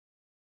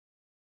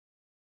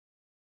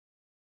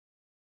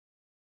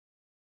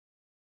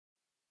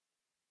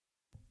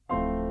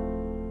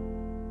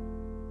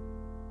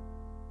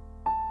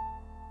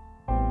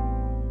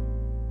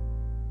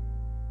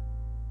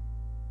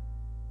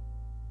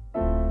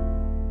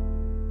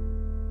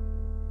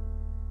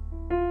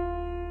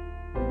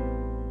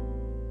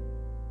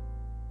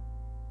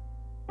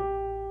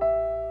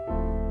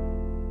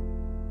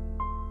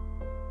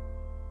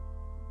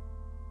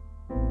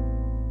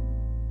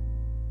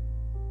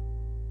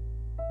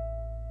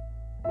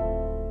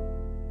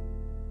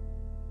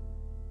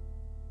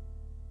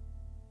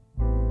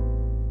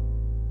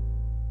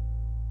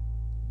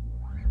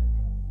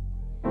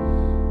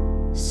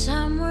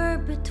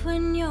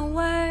between your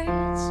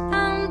words,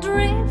 I'm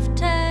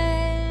drifting.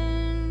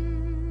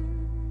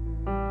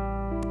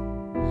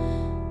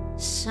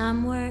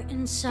 Somewhere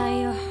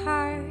inside your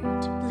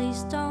heart,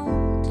 please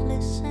don't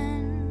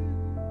listen.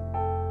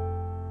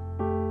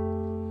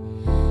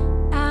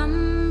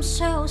 I'm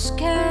so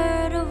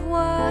scared of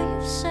what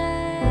you've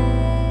said.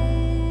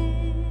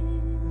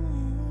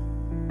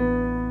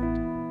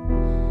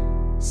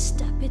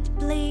 Stop it,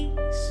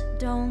 please,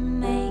 don't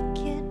make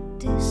it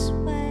this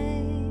way.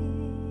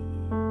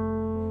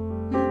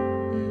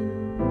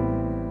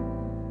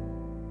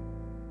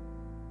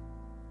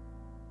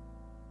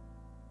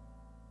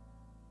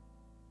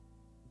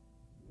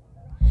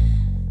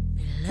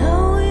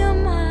 Below your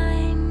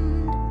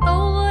mind,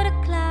 over the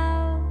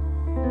cloud,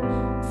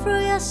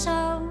 through your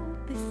soul,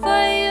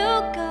 before you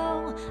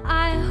go,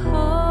 I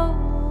hope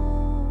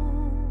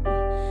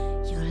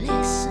you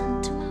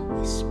listen to my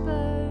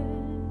whisper.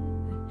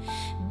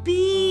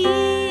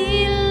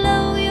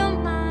 Below your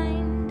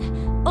mind,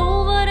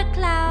 over the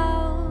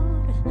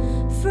cloud,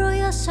 through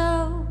your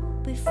soul,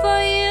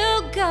 before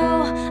you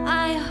go,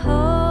 I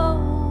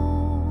hope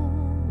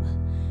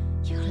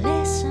you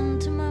listen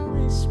to my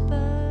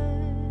whisper.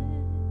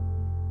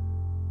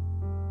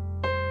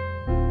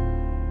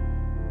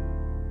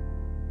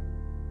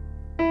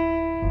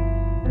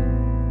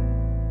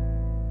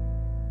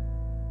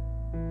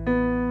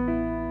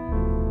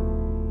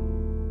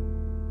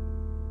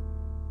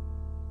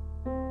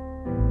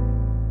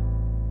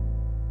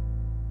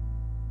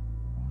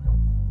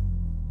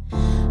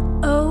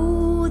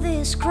 Oh,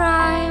 these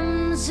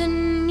crimes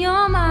in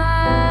your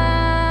mind,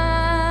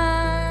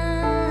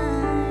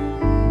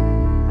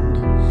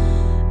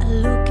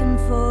 looking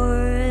for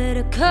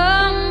a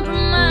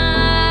compromise.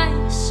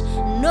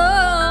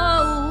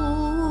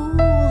 No,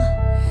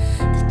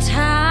 the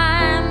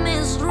time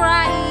is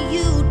right.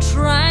 You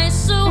try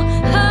so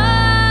hard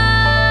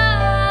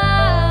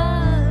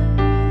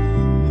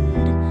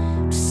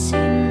to see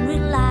in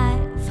real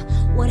life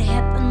what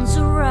happens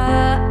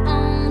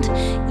around.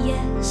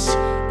 Yes,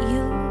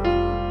 you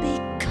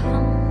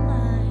become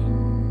mine.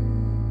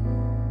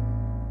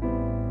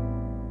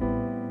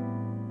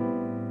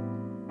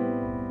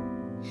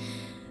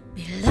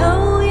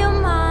 Below your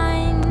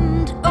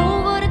mind,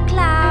 over the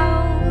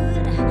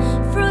cloud,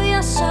 through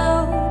your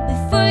soul,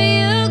 before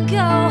you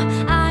go,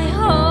 I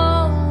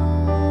hope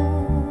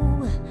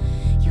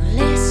you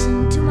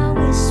listen to my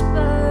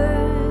whisper.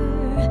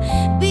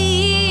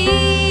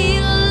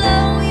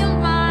 Below your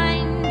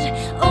mind,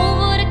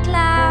 over the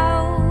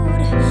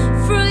cloud,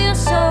 through your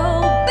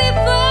soul,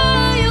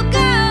 before you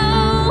go,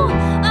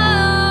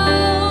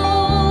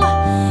 oh,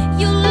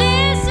 you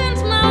listen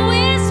to my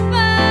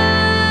whisper.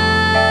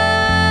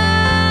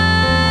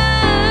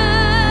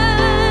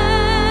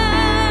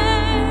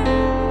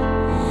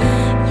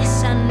 Yes,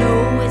 I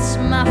know it's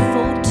my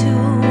fault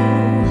too,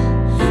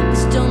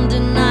 but don't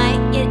deny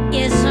it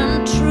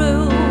isn't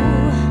true.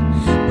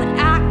 But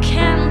I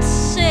can't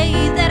say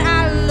that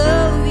I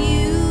love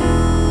you.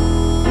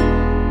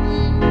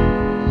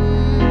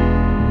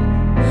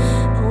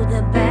 Oh,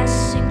 the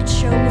best thing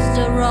chose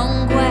the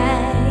wrong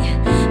way.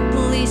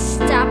 Please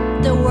stop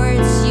the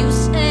words you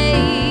say.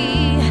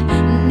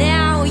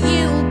 Now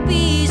you'll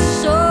be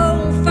so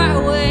far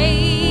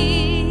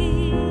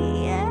away.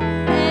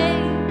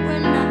 We're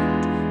not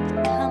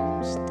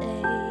become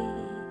stay.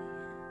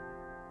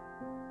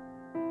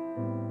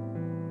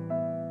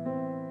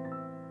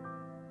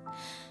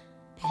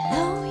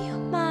 Below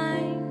your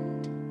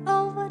mind,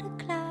 over the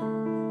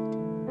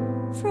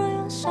cloud, through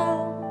your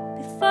soul,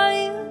 before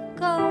you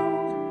go,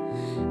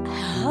 I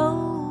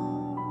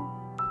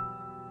hope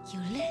you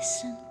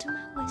listen to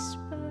my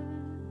whisper.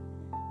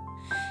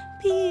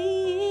 Be